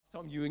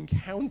time you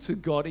encounter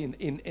God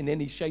in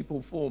any shape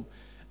or form.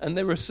 And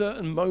there are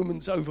certain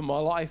moments over my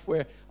life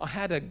where I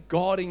had a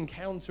God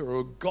encounter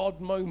or a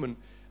God moment.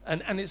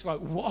 And it's like,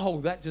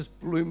 whoa, that just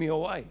blew me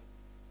away.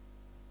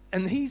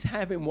 And he's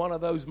having one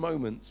of those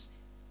moments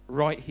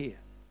right here.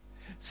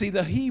 See,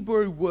 the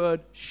Hebrew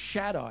word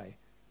Shaddai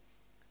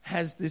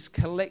has this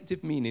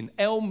collective meaning.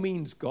 El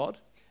means God,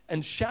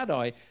 and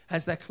Shaddai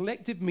has that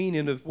collective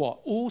meaning of what?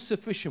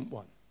 All-sufficient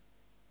one.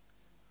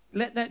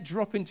 Let that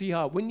drop into your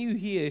heart. When you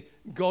hear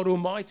God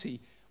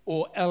Almighty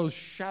or El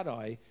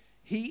Shaddai,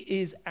 he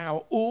is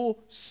our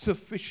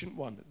all-sufficient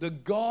one, the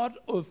God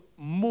of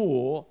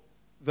more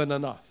than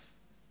enough.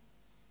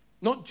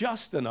 Not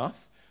just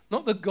enough,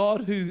 not the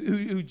God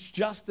who's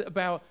just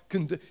about,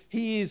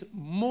 he is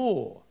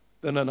more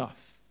than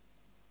enough.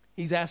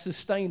 He's our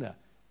sustainer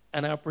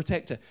and our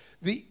protector.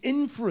 The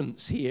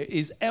inference here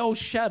is El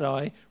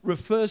Shaddai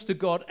refers to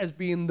God as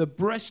being the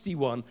breasty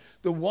one,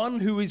 the one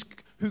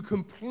who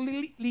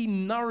completely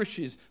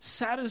nourishes,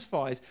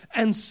 satisfies,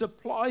 and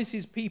supplies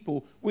his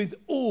people with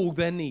all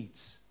their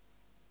needs.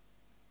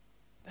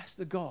 That's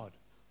the God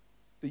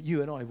that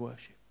you and I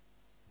worship.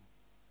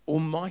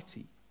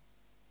 Almighty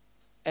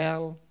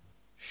El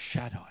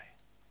Shaddai,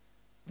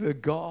 the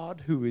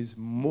God who is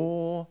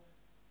more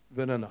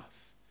than enough.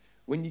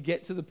 When you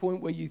get to the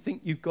point where you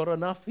think you've got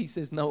enough, he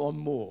says, no, I'm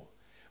more.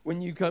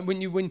 When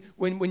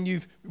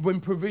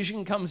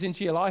provision comes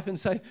into your life and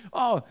say,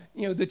 oh,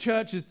 the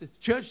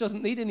church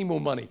doesn't need any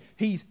more money.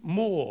 He's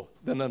more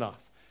than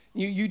enough.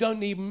 You don't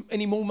need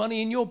any more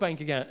money in your bank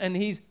account, and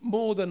he's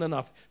more than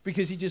enough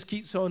because he just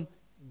keeps on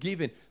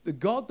giving. The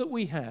God that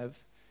we have,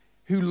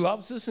 who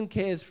loves us and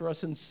cares for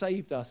us and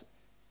saved us,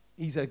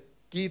 he's a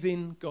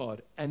giving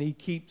God, and he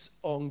keeps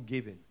on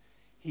giving.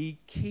 He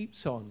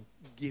keeps on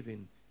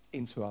giving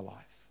into our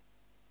life.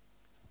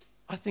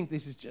 I think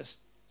this is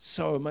just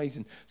so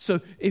amazing.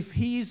 So if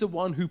he is the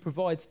one who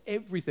provides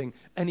everything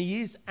and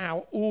he is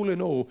our all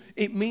in all,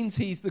 it means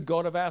he's the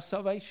God of our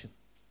salvation.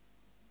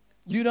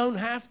 You don't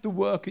have to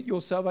work at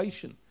your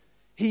salvation.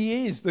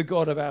 He is the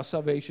God of our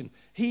salvation.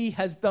 He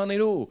has done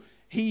it all.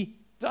 He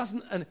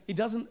doesn't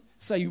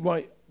say,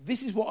 right,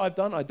 this is what I've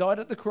done. I died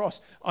at the cross.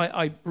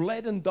 I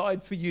bled and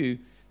died for you.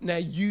 Now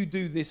you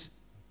do this.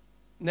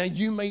 Now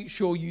you make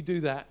sure you do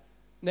that.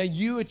 Now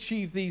you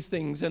achieve these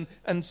things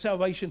and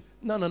salvation.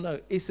 No.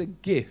 It's a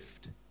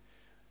gift.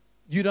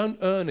 You don't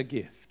earn a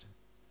gift.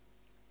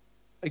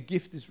 A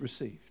gift is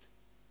received.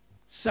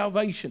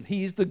 Salvation.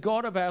 He is the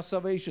God of our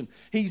salvation.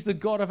 He's the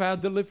God of our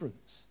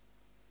deliverance.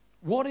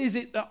 What is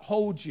it that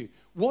holds you?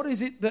 What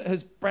is it that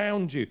has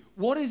bound you?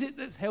 What is it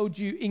that's held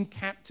you in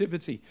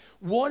captivity?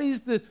 What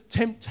is the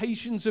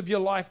temptations of your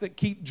life that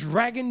keep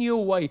dragging you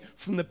away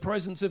from the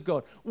presence of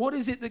God? What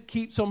is it that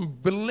keeps on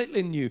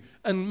belittling you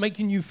and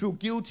making you feel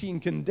guilty and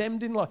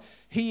condemned in life?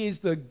 He is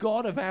the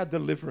God of our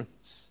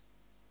deliverance.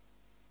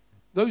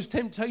 Those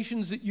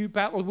temptations that you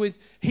battle with,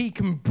 he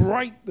can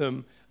break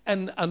them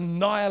and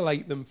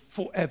annihilate them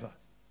forever.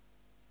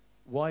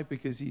 Why?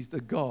 Because he's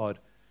the God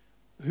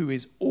who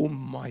is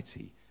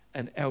almighty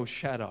and El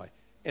Shaddai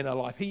in our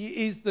life.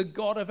 He is the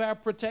God of our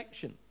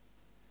protection.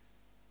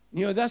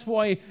 That's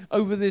why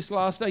over this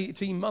last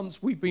 18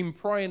 months, we've been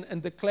praying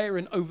and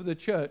declaring over the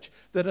church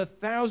that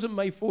 1,000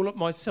 may fall at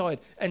my side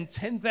and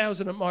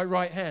 10,000 at my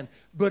right hand,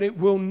 but it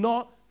will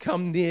not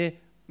come near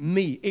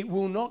me. It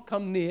will not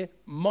come near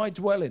my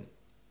dwelling.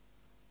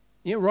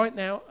 Right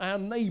now, our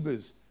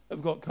neighbors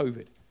have got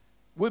COVID.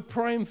 We're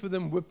praying for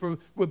them.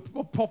 We're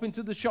popping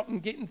to the shop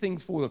and getting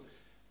things for them.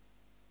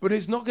 But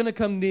it's not going to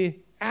come near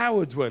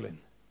our dwelling.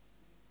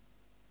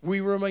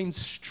 We remain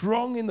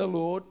strong in the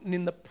Lord and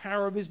in the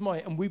power of his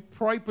might. And we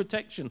pray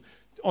protection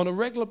on a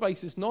regular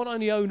basis, not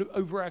only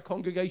over our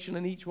congregation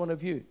and each one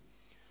of you,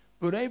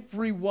 but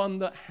everyone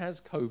that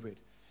has COVID.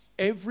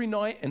 Every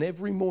night and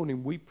every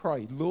morning we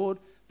pray, Lord,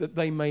 that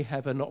they may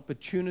have an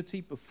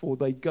opportunity before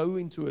they go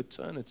into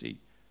eternity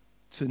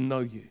to know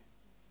you.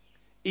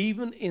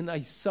 Even in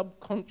a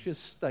subconscious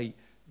state,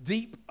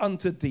 deep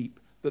unto deep,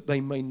 that they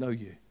may know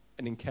you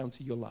and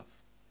encounter your love.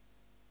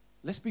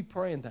 Let's be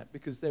praying that,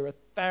 because there are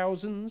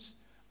thousands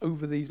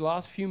over these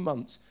last few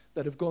months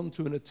that have gone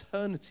to an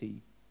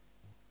eternity.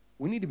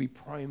 We need to be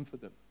praying for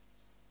them,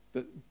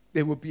 that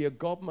there will be a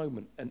God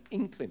moment, an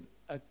inkling,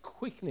 a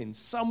quickening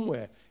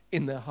somewhere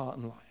in their heart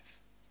and life.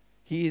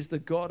 He is the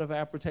God of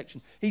our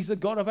protection. He's the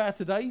God of our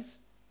todays.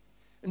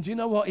 And do you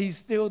know what? He's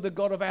still the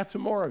God of our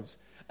tomorrows.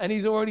 And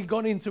he's already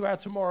gone into our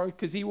tomorrow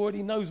because he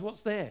already knows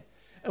what's there.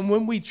 And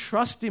when we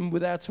trust him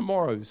with our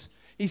tomorrows,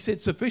 he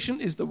said,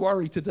 sufficient is the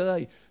worry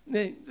today.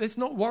 Let's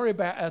not worry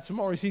about our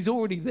tomorrows. He's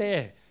already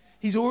there.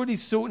 He's already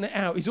sorting it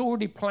out. He's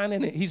already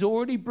planning it. He's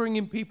already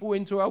bringing people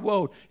into our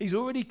world. He's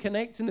already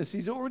connecting us.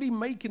 He's already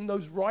making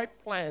those right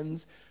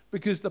plans,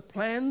 because the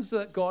plans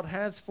that God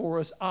has for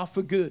us are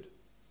for good,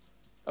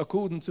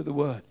 according to the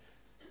word.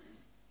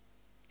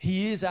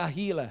 He is our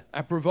healer,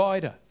 our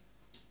provider.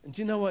 And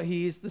do you know what?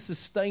 He is the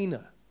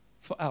sustainer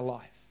for our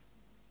life.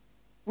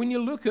 When you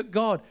look at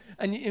God,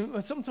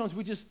 and sometimes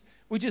we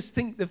just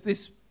think of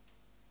this,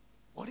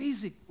 what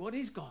is it? What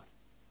is God?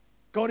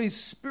 God is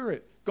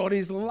spirit. God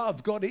is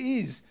love.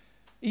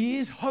 He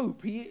is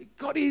hope.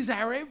 God is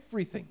our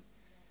everything.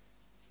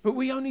 But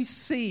we only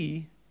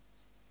see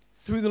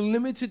through the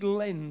limited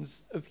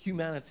lens of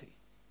humanity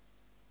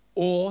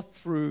or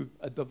through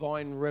a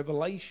divine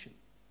revelation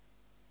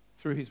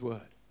through his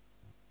word.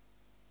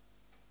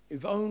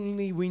 If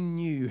only we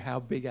knew how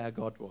big our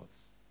God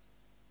was,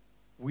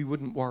 we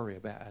wouldn't worry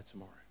about our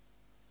tomorrow.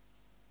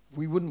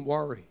 We wouldn't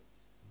worry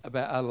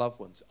about our loved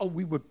ones. Oh,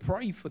 we would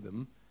pray for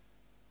them,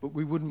 but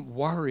we wouldn't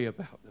worry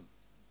about them.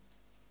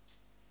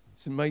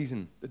 It's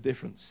amazing the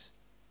difference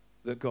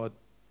that God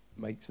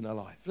makes in our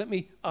life. Let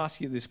me ask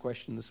you this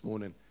question this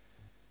morning.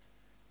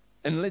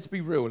 And let's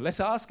be real. Let's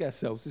ask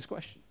ourselves this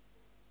question.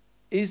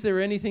 Is there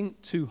anything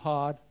too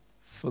hard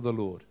for the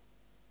Lord?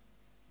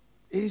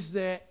 Is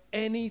there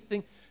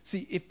anything?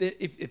 See, if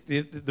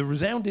the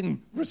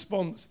resounding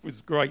response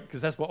was great,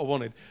 because that's what I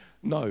wanted.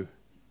 No.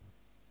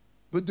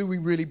 But do we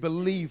really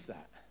believe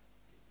that?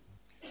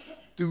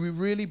 Do we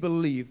really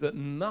believe that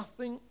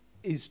nothing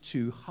is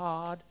too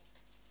hard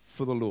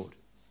for the Lord?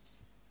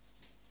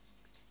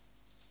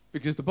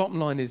 Because the bottom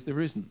line is there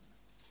isn't.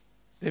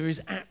 There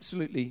is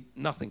absolutely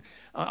nothing.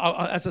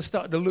 As I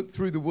started to look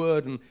through the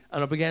Word and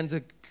I began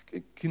to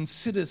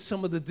consider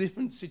some of the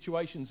different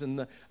situations and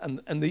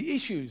the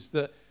issues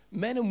that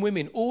men and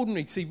women,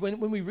 ordinary, see, when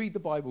we read the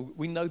Bible,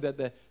 we know that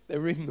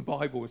they're in the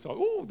Bible. It's like,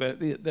 oh,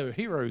 they're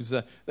heroes,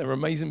 they're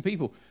amazing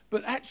people.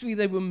 But actually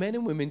they were men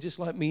and women just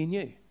like me and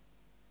you.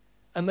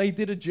 And they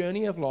did a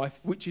journey of life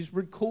which is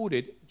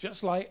recorded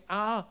just like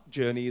our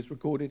journey is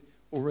recorded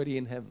already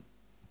in heaven.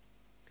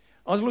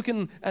 I was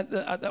looking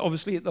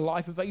obviously at the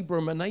life of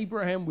Abraham, and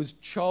Abraham was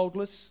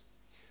childless.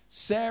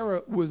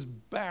 Sarah was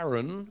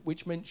barren,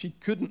 which meant she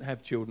couldn't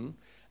have children.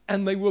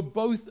 And they were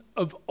both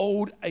of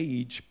old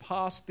age,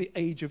 past the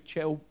age of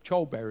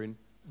childbearing,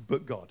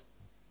 but God.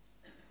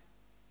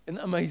 Isn't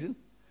that amazing?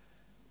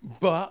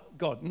 But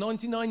God,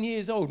 99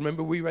 years old.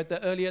 Remember we read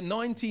that earlier?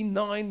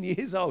 99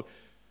 years old.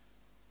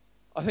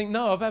 I think,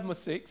 no, I've had my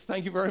 6.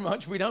 Thank you very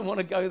much. We don't want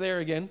to go there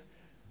again.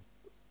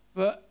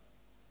 But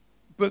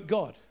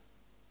God.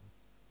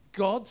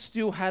 God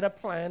still had a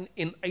plan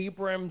in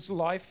Abraham's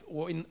life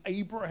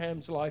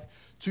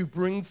to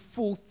bring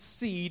forth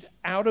seed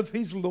out of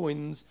his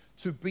loins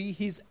to be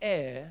his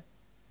heir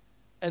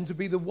and to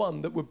be the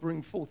one that would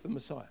bring forth the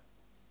Messiah.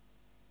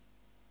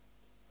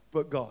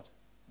 But God.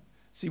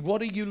 See,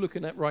 what are you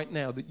looking at right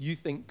now that you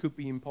think could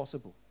be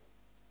impossible?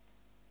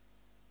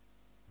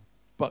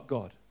 But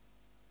God.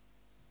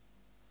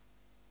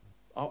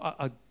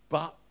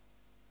 But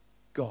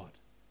God.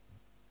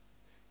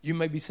 You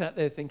may be sat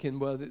there thinking,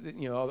 well,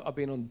 I've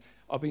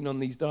been on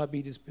these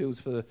diabetes pills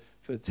for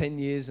 10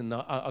 years, and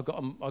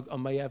I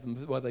may have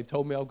them. Well, they've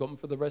told me I've got them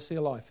for the rest of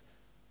your life.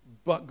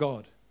 But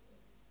God.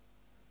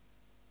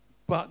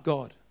 But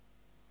God.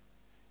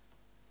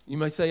 You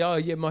may say, oh,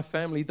 yeah, my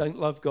family don't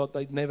love God.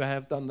 They never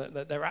have done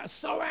that. They're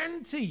so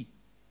anti.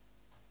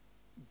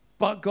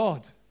 But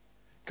God.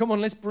 Come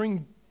on, let's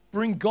bring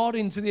God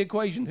into the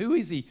equation. Who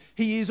is he?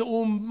 He is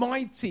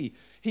almighty.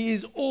 He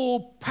is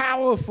all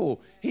powerful.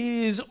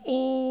 He is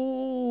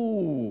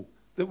all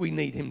that we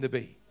need him to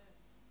be.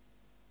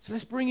 So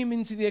let's bring him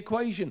into the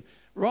equation.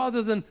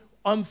 Rather than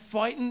I'm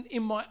fighting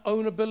in my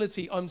own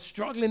ability, I'm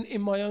struggling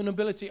in my own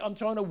ability, I'm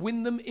trying to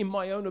win them in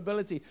my own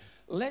ability.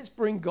 Let's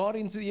bring God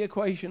into the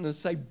equation and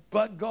say,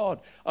 but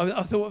God.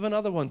 I thought of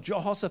another one,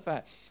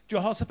 Jehoshaphat.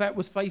 Jehoshaphat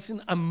was facing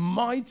a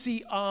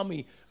mighty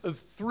army of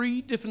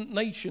 3 different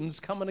nations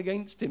coming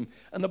against him.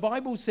 And the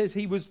Bible says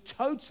he was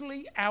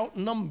totally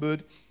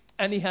outnumbered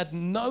and he had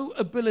no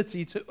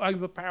ability to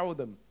overpower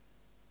them.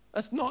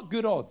 That's not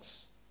good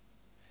odds.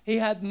 He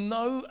had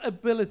no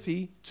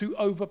ability to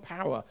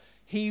overpower.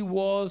 His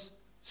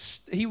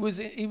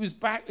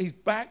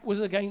back was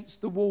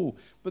against the wall.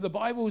 But the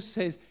Bible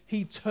says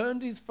he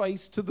turned his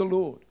face to the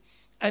Lord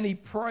and he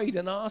prayed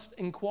and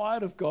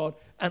inquired of God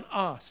and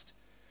asked.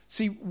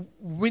 See,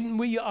 when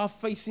we are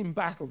facing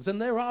battles, and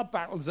there are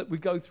battles that we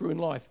go through in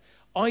life,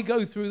 I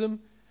go through them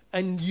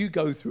and you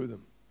go through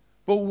them.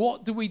 But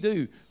what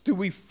do? Do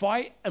we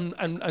fight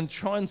and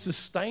try and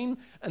sustain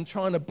and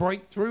trying to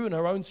break through in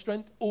our own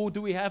strength? Or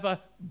do we have a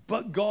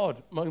but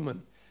God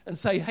moment and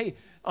say, hey,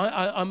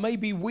 I may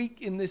be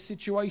weak in this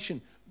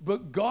situation,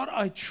 but God,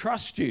 I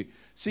trust you.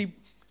 See,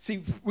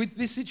 with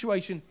this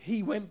situation,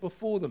 he went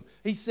before them.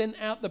 He sent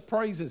out the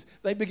praises.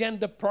 They began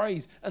to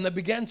praise and they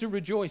began to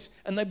rejoice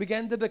and they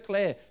began to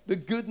declare the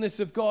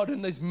goodness of God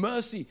and his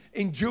mercy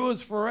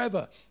endures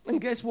forever. And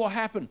guess what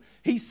happened?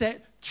 He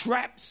set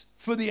traps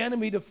for the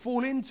enemy to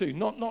fall into.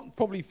 Not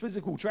probably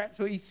physical traps,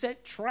 but he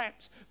set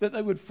traps that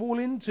they would fall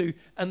into,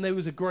 and there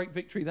was a great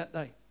victory that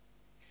day.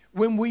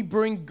 When we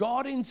bring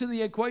God into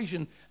the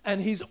equation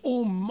and his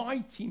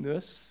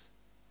almightiness,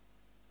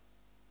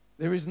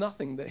 there is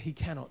nothing that he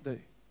cannot do.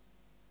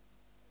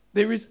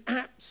 There is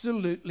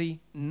absolutely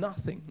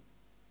nothing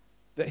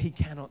that he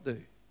cannot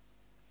do.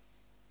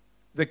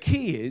 The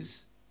key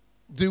is,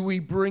 do we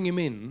bring him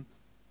in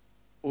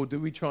or do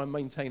we try and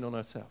maintain on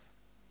ourselves?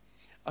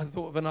 I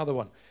thought of another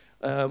one.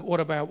 What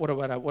about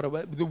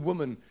the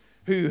woman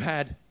who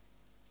had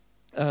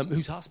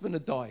whose husband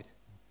had died.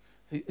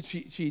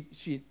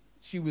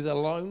 She was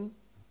alone.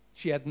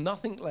 She had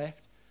nothing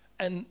left.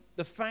 And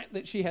the fact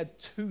that she had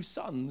 2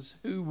 sons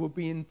who were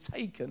being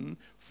taken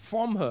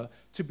from her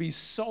to be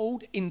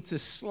sold into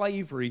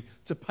slavery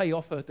to pay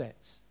off her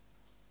debts.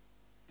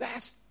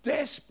 That's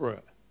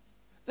desperate.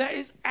 That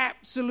is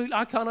absolute.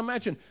 I can't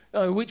imagine.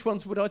 Which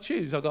ones would I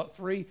choose? I've got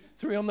three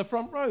on the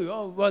front row.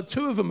 Oh, well,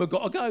 2 of them have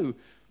got to go.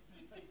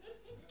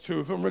 2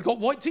 of them have got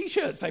white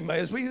T-shirts. They may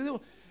as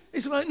well.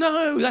 It's like,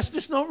 no, that's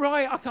just not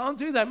right. I can't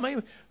do that.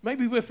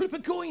 Maybe we'll flip a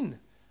coin.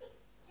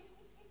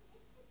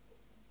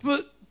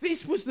 But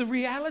this was the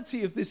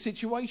reality of this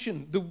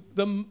situation.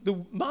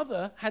 The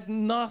mother had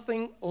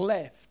nothing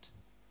left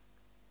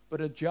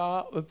but a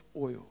jar of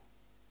oil.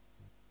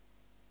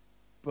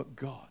 But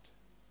God,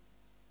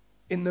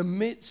 in the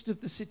midst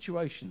of the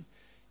situation,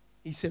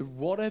 he said,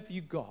 what have you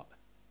got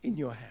in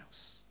your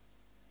house?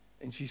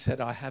 And she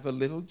said, I have a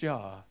little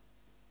jar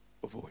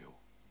of oil.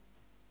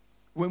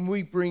 When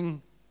we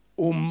bring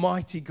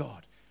Almighty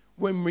God,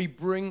 when we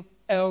bring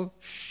El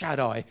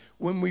Shaddai,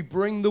 when we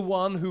bring the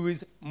one who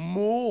is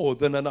more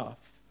than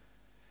enough.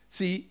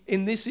 See,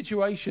 in this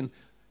situation,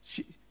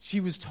 she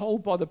was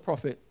told by the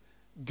prophet,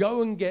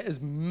 go and get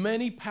as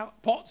many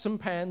pots and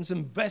pans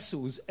and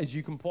vessels as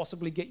you can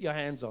possibly get your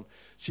hands on.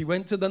 She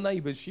went to the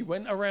neighbors, she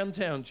went around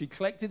town, she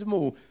collected them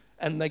all,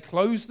 and they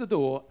closed the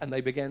door and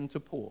they began to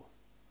pour.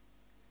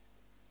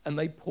 And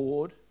they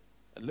poured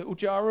a little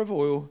jar of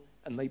oil,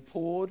 and they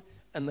poured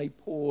and they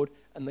poured,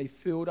 and they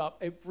filled up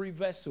every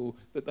vessel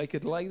that they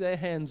could lay their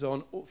hands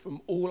on from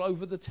all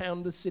over the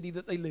town, the city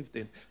that they lived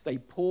in. They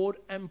poured,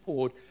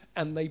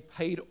 and they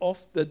paid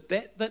off the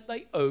debt that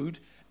they owed,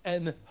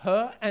 and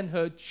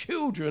her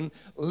children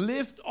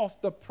lived off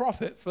the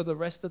profit for the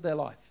rest of their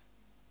life.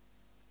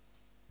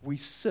 We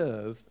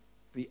serve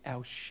the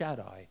El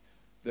Shaddai,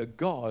 the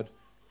God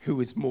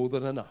who is more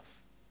than enough.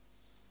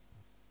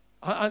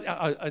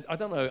 I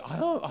don't know.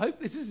 I hope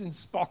this is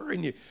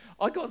inspiring you.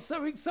 I got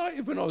so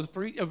excited when I was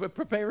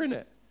preparing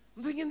it.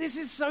 I'm thinking, this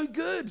is so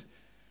good.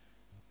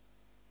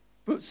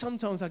 But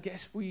sometimes I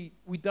guess we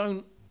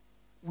don't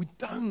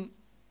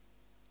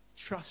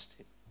trust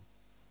him.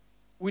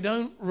 We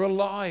don't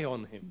rely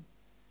on him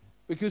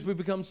because we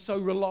become so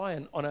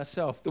reliant on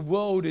ourselves. The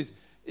world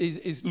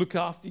is look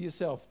after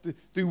yourself.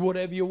 Do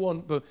whatever you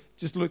want, but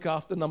just look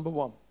after number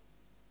one.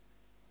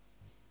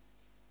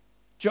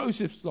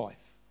 Joseph's life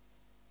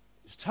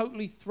was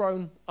totally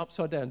thrown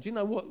upside down. Do you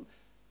know what?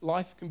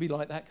 Life can be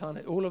like that, can't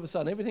it? All of a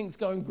sudden, everything's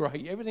going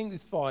great, everything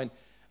is fine,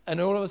 and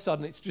all of a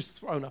sudden, it's just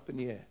thrown up in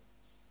the air.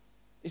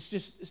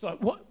 It's like,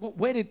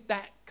 where did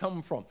that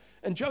come from?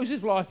 And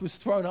Joseph's life was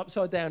thrown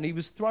upside down. He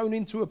was thrown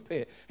into a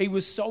pit. He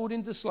was sold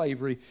into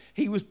slavery.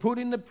 He was put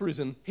into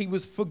prison. He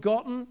was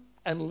forgotten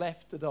and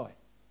left to die.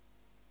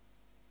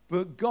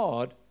 But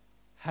God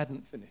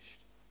hadn't finished.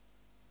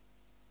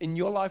 In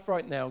your life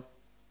right now,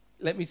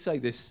 let me say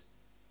this.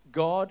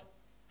 God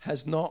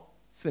has not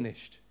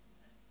finished.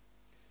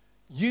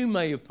 You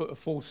may have put a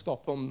full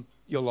stop on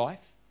your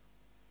life.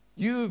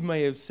 You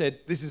may have said,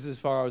 this is as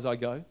far as I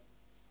go.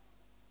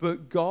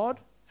 But God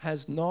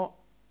has not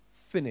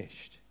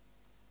finished.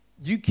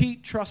 You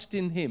keep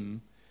trusting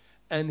him,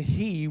 and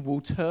he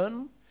will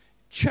turn,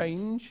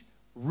 change,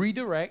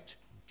 redirect,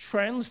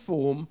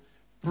 transform,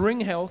 bring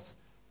health,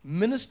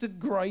 minister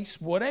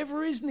grace,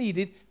 whatever is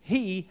needed.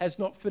 He has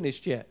not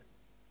finished yet.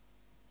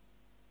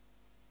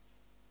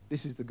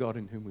 This is the God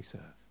in whom we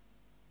serve.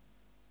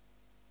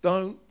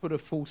 Don't put a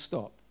full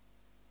stop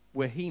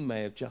where he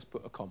may have just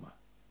put a comma.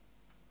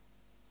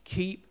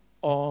 Keep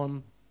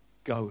on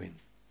going.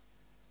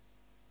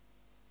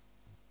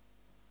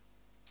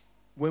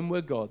 When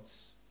we're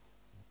God's,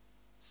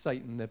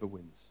 Satan never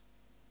wins.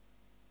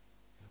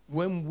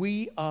 When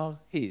we are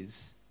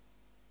his,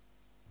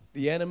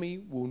 the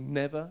enemy will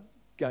never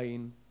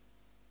gain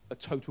a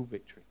total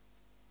victory.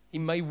 He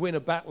may win a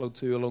battle or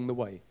two along the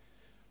way,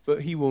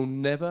 but he will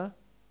never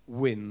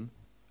win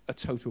a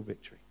total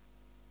victory.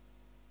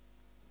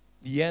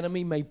 The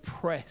enemy may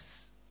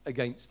press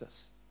against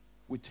us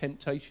with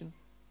temptation.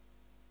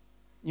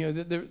 You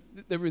know,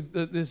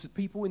 there's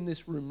people in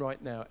this room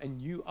right now,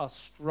 and you are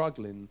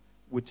struggling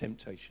with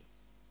temptation.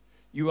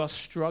 You are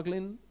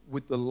struggling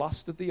with the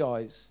lust of the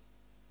eyes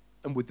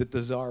and with the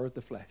desire of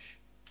the flesh.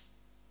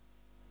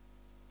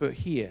 But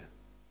here,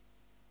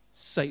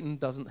 Satan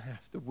doesn't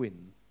have to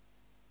win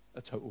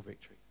a total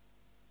victory.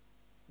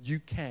 You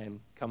can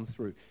come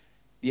through.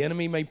 The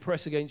enemy may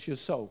press against your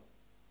soul,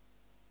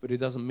 but it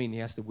doesn't mean he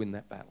has to win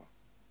that battle.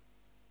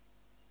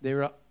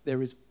 There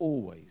is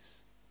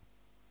always,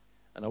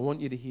 and I want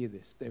you to hear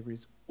this, there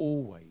is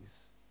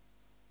always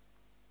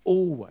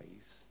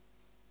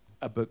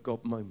a but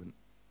God moment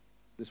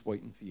that's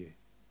waiting for you.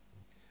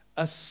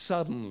 A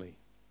suddenly,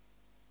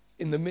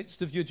 in the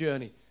midst of your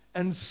journey,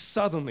 and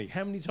suddenly,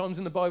 how many times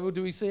in the Bible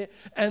do we see it?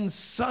 And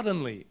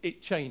suddenly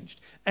it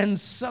changed. And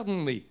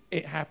suddenly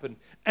it happened.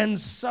 And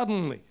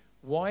suddenly.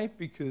 Why?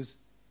 Because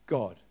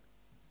God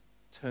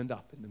turned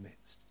up in the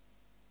midst.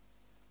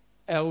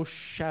 El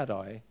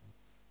Shaddai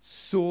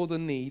saw the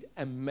need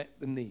and met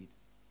the need.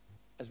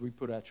 as we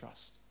put our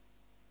trust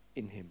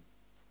in him.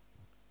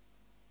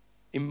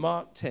 In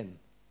Mark 10,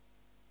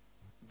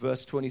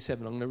 verse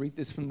 27, I'm going to read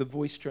this from the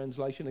Voice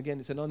translation. Again,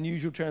 it's an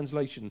unusual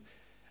translation.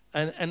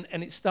 And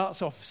it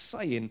starts off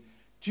saying,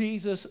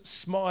 Jesus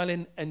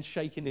smiling and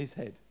shaking his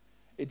head.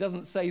 It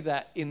doesn't say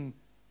that in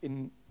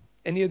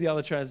any of the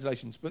other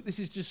translations, but this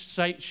is just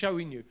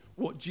showing you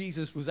what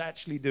Jesus was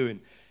actually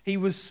doing. He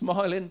was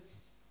smiling,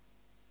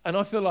 and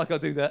I feel like I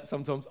do that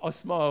sometimes. I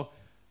smile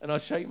and I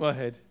shake my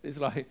head. It's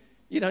like,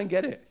 you don't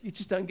get it. You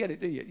just don't get it,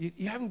 do you?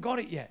 You haven't got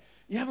it yet.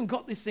 You haven't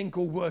got this thing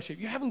called worship.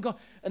 You haven't got,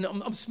 and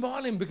I'm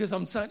smiling because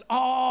I'm saying,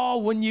 oh,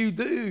 when you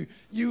do,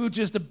 you will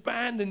just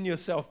abandon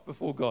yourself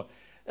before God.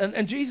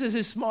 And Jesus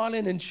is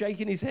smiling and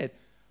shaking his head.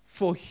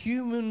 For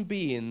human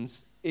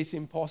beings, it's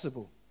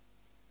impossible,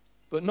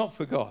 but not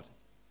for God.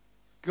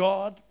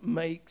 God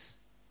makes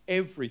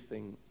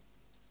everything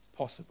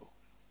possible.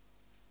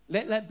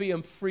 Let that be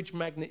a fridge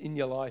magnet in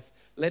your life.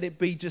 Let it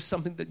be just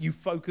something that you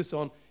focus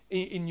on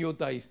in your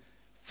days.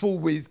 For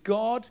with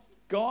God,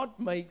 God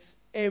makes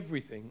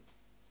everything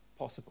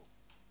possible.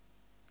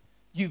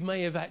 You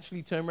may have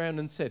actually turned around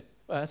and said,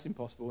 well, that's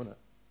impossible, isn't it?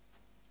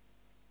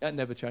 That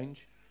never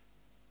change.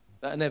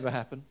 That'll never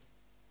happen.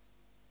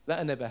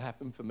 That'll never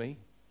happen for me.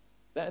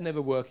 That'll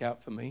never work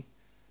out for me.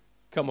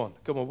 Come on.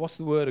 What's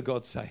the word of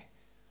God say?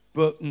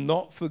 But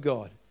not for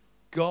God.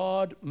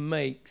 God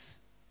makes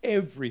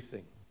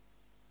everything.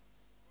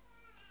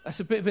 That's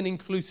a bit of an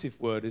inclusive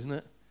word, isn't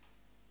it?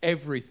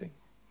 Everything.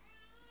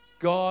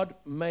 God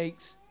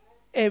makes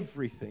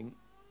everything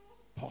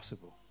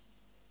possible.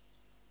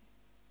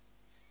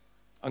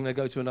 I'm going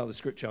to go to another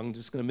scripture. I'm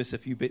just going to miss a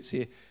few bits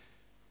here.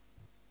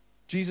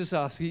 Jesus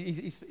asks,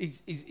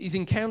 he's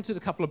encountered a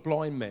couple of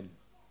blind men.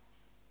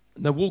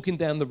 And they're walking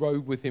down the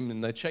road with him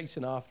and they're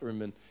chasing after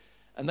him.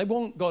 And they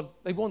want God,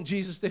 they want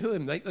Jesus to heal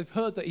him. They've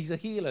heard that he's a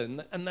healer.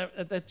 And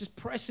they're just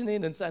pressing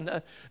in and saying,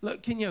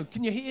 look, can you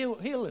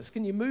heal us?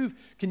 Can you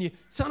move? Can you,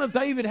 Son of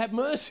David, have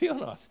mercy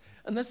on us?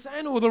 And they're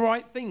saying all the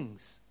right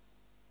things.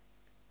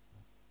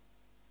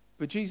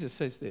 But Jesus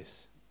says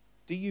this,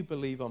 do you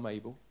believe I'm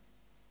able?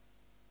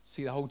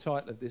 See the whole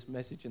title of this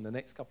message in the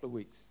next couple of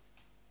weeks.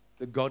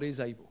 That God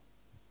is able.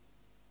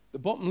 The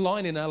bottom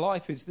line in our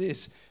life is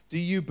this. Do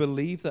you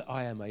believe that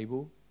I am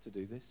able to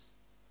do this?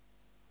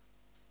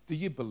 Do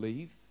you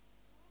believe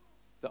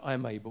that I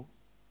am able?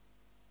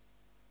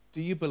 Do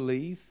you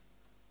believe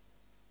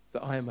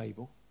that I am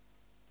able?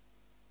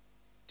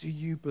 Do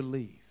you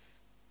believe?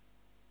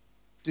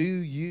 Do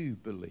you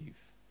believe?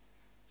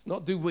 It's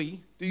not do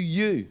we, do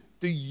you.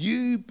 Do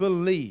you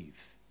believe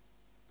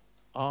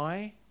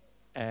I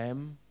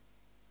am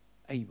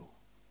able?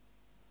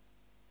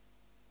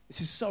 This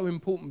is so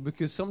important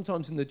because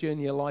sometimes in the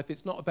journey of life,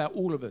 it's not about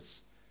all of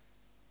us.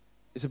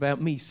 It's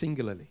about me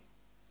singularly.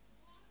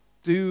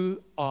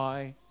 Do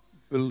I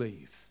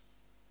believe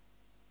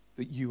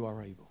that you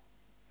are able?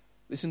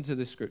 Listen to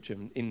this scripture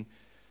in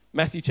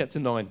Matthew chapter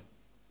 9,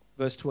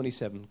 verse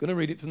 27. I'm going to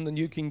read it from the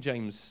New King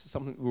James,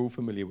 something we're all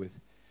familiar with.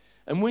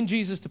 And when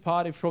Jesus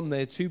departed from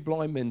there, 2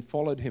 blind men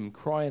followed him,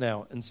 crying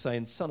out and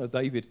saying, Son of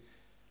David,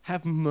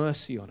 have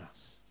mercy on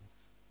us.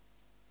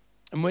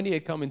 And when he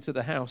had come into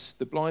the house,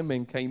 the blind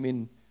men came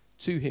in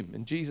to him.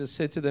 And Jesus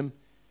said to them,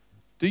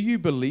 do you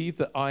believe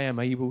that I am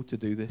able to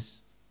do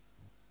this?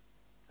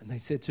 And they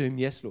said to him,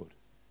 yes, Lord.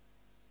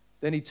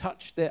 Then he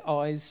touched their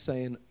eyes,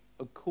 saying,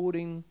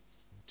 according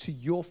to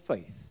your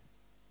faith,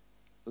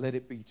 let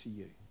it be to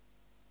you.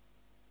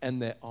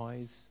 And their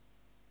eyes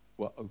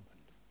were opened.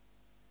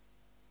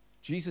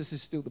 Jesus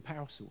is still the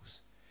power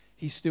source.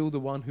 He's still the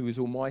one who is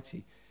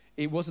almighty.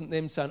 It wasn't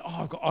them saying,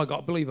 oh, I've got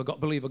to believe, I've got to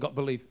believe, I've got to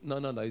believe.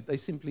 No. They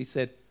simply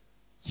said,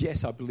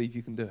 yes, I believe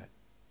you can do it.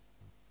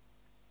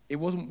 It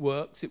wasn't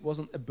works, it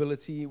wasn't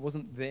ability, it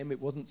wasn't them,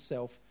 it wasn't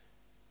self.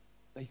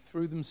 They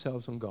threw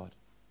themselves on God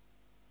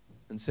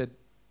and said,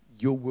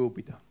 your will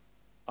be done.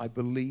 I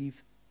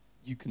believe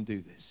you can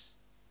do this.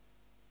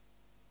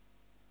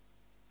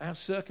 Our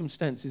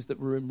circumstances that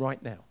we're in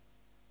right now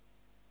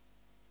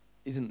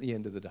isn't the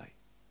end of the day.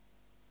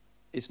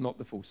 It's not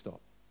the full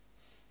stop.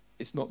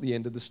 It's not the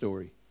end of the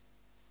story.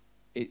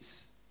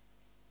 It's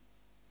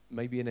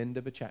maybe an end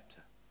of a chapter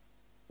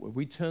where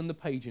we turn the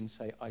page and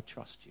say, I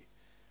trust you.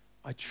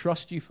 I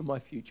trust you for my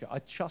future. I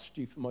trust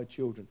you for my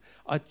children.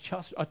 I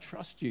trust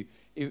you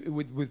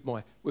with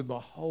my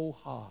whole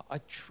heart. I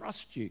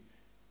trust you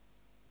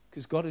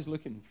because God is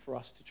looking for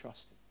us to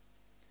trust him.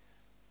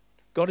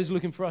 God is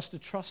looking for us to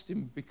trust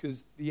him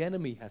because the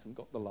enemy hasn't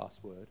got the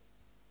last word.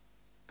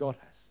 God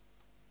has.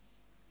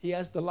 He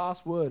has the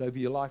last word over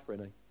your life,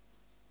 Renee.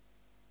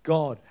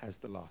 God has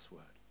the last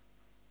word.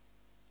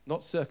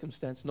 Not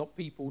circumstance, not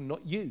people,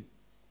 not you.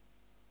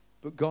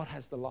 But God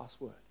has the last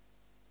word.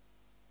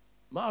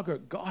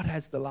 Margaret, God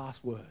has the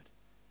last word.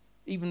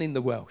 Even in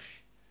the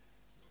Welsh.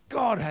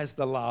 God has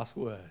the last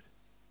word.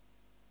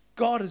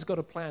 God has got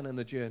a plan and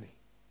a journey.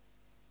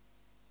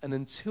 And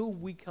until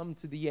we come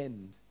to the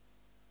end,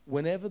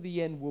 whenever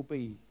the end will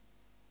be,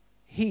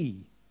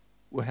 he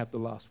will have the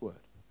last word.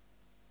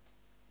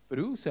 But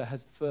he also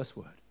has the first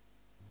word.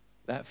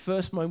 That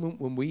first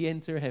moment when we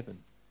enter heaven,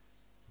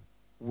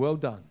 Well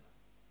done,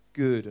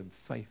 good and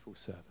faithful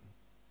servant.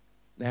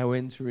 Now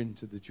enter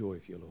into the joy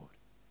of your Lord.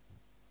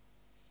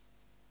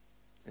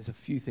 There's a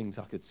few things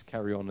I could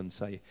carry on and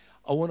say.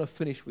 I want to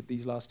finish with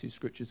these last two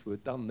scriptures. We're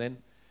done then.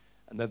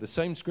 And they're the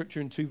same scripture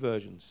in two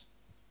versions.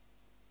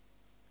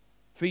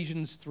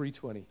 Ephesians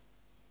 3:20.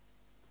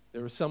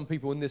 There are some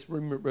people in this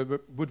room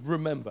would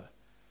remember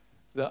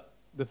that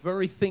the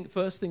very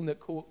first thing that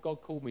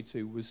God called me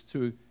to was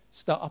to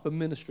start up a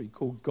ministry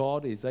called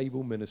God is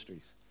Able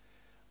Ministries.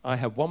 I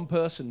had one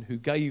person who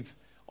gave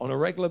on a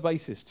regular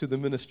basis to the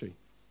ministry.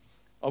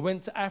 I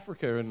went to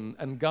Africa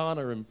and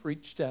Ghana and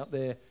preached out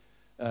there,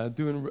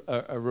 doing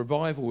a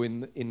revival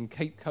in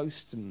Cape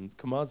Coast and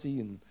Kumasi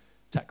and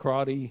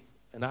Takrady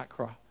and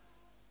Accra.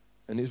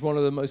 And it was one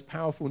of the most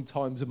powerful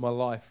times of my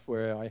life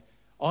where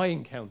I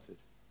encountered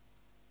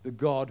the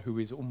God who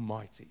is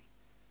almighty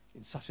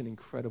in such an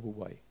incredible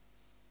way.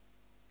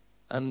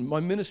 And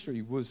my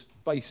ministry was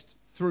based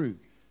through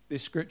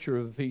this scripture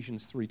of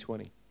Ephesians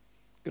 3:20.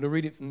 I'm going to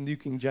read it from the New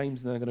King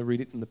James, and then I'm going to read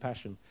it from the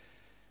Passion.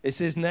 It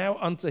says, "Now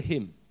unto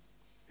him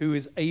who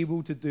is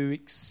able to do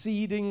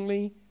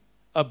exceedingly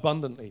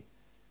abundantly."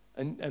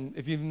 And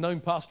if you've known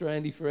Pastor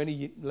Andy for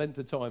any length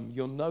of time,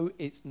 you'll know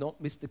it's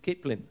not Mr.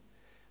 Kipling.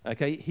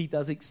 Okay, he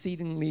does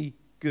exceedingly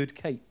good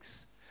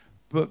cakes.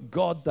 But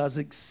God does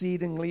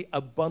exceedingly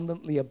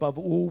abundantly above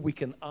all we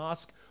can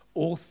ask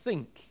or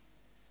think.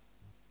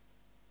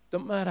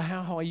 Don't matter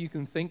how high you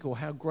can think or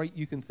how great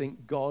you can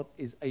think, God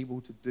is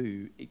able to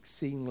do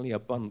exceedingly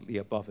abundantly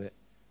above it,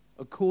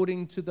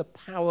 according to the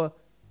power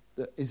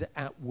that is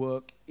at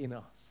work in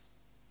us.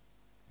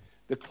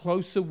 The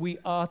closer we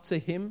are to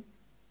him,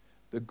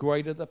 the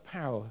greater the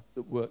power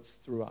that works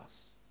through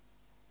us,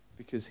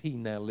 because he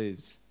now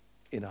lives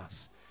in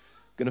us.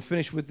 I'm going to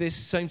finish with this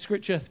same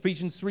scripture,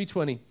 Ephesians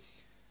 3:20.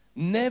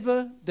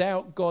 Never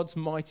doubt God's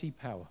mighty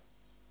power.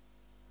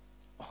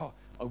 Oh,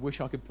 I wish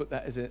I could put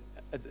that as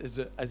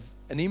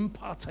an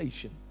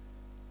impartation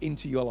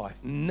into your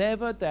life.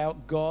 Never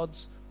doubt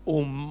God's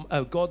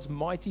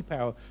mighty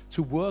power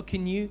to work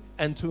in you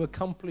and to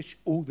accomplish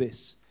all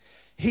this.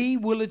 He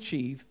will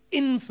achieve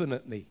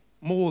infinitely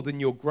more than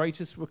your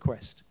greatest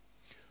request,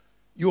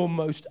 your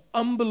most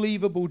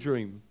unbelievable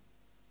dream,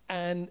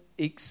 and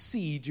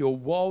exceed your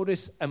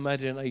wildest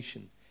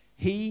imagination.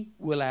 He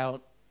will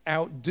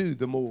outdo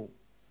them all,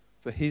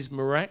 for his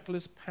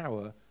miraculous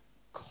power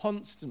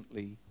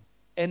constantly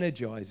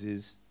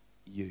energizes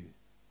you.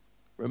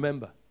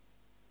 Remember,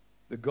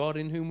 the God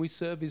in whom we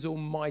serve is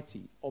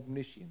almighty,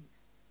 omniscient,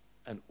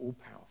 and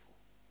all-powerful.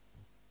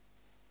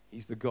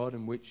 He's the God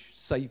in which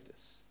saved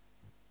us,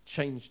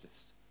 changed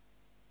us,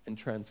 and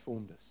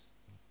transformed us.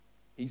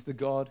 He's the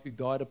God who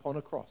died upon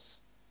a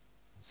cross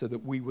so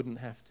that we wouldn't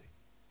have to.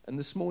 And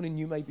this morning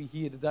you may be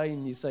here today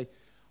and you say,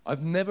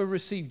 I've never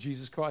received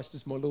Jesus Christ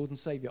as my Lord and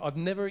Savior. I've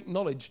never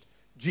acknowledged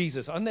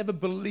Jesus. I never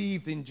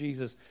believed in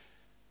Jesus.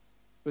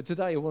 But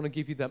today I want to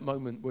give you that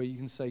moment where you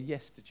can say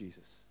yes to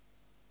Jesus,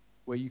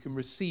 where you can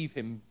receive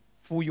him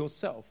for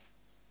yourself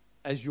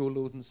as your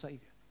Lord and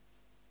Savior.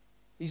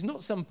 He's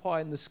not some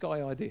pie in the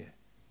sky idea.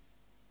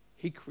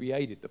 He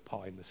created the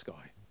pie in the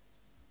sky.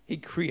 He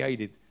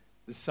created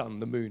the sun,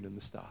 the moon, and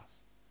the stars.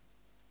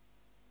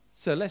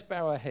 So let's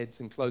bow our heads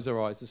and close our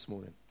eyes this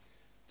morning.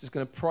 Just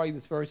going to pray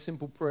this very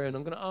simple prayer, and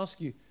I'm going to ask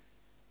you,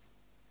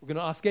 we're going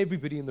to ask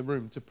everybody in the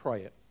room to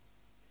pray it.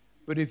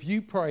 But if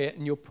you pray it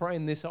and you're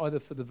praying this either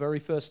for the very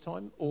first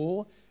time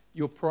or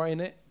you're praying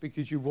it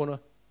because you want to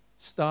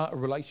start a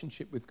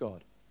relationship with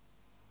God,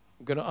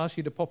 I'm going to ask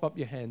you to pop up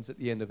your hands at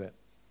the end of it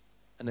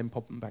and then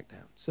pop them back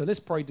down. So let's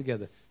pray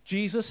together.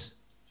 Jesus,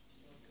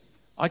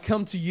 I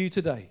come to you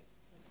today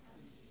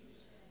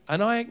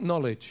and I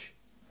acknowledge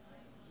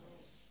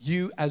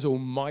you as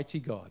Almighty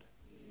God.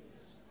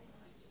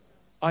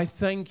 I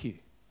thank you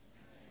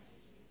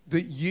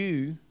that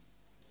you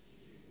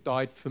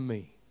died for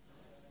me,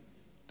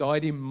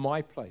 died in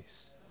my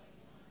place,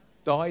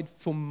 died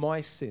for my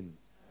sin,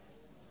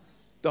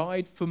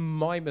 died for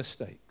my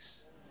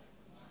mistakes,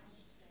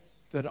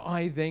 that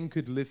I then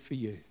could live for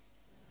you.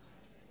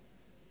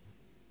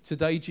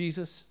 Today,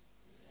 Jesus,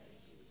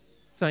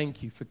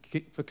 thank you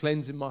for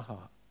cleansing my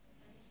heart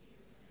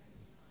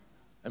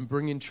and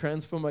bringing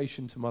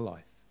transformation to my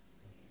life.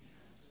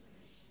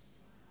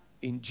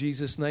 In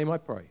Jesus' name I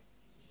pray.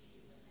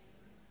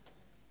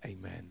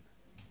 Amen.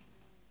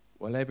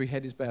 Well, every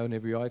head is bowed and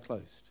every eye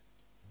closed.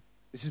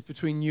 This is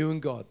between you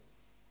and God.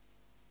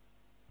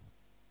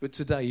 But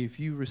today,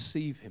 if you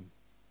receive him,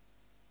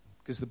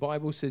 because the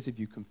Bible says if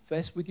you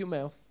confess with your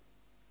mouth,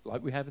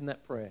 like we have in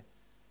that prayer,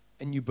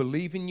 and you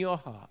believe in your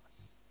heart,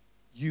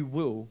 you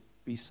will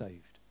be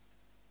saved.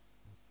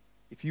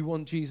 If you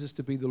want Jesus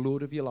to be the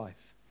Lord of your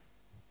life,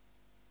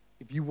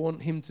 if you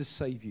want him to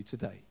save you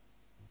today,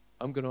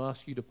 I'm going to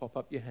ask you to pop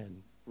up your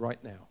hand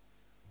right now.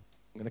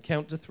 I'm going to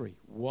count to 3.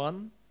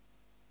 1,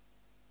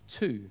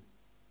 2,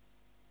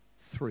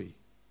 3.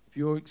 If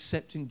you're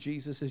accepting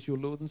Jesus as your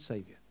Lord and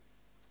Savior,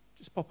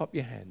 just pop up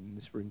your hand in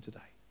this room today.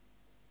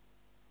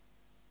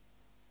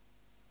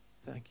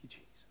 Thank you,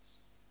 Jesus.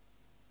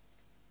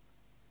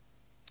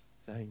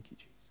 Thank you,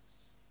 Jesus.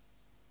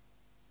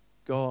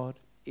 God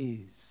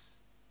is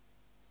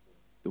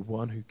the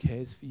one who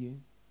cares for you,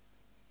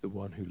 the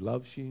one who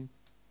loves you,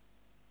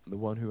 and the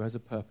one who has a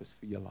purpose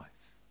for your life.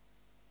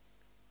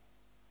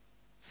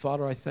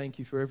 Father, I thank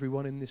you for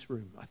everyone in this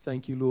room. I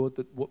thank you, Lord,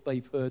 that what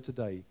they've heard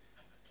today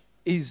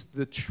is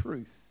the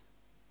truth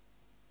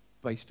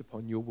based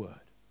upon your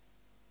word.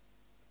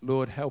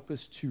 Lord, help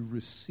us to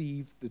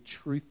receive the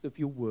truth of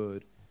your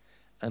word,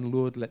 and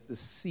Lord, let the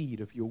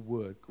seed of your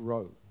word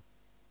grow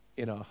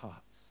in our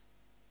hearts.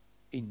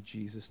 In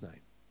Jesus'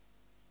 name,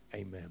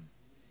 amen.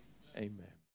 Amen.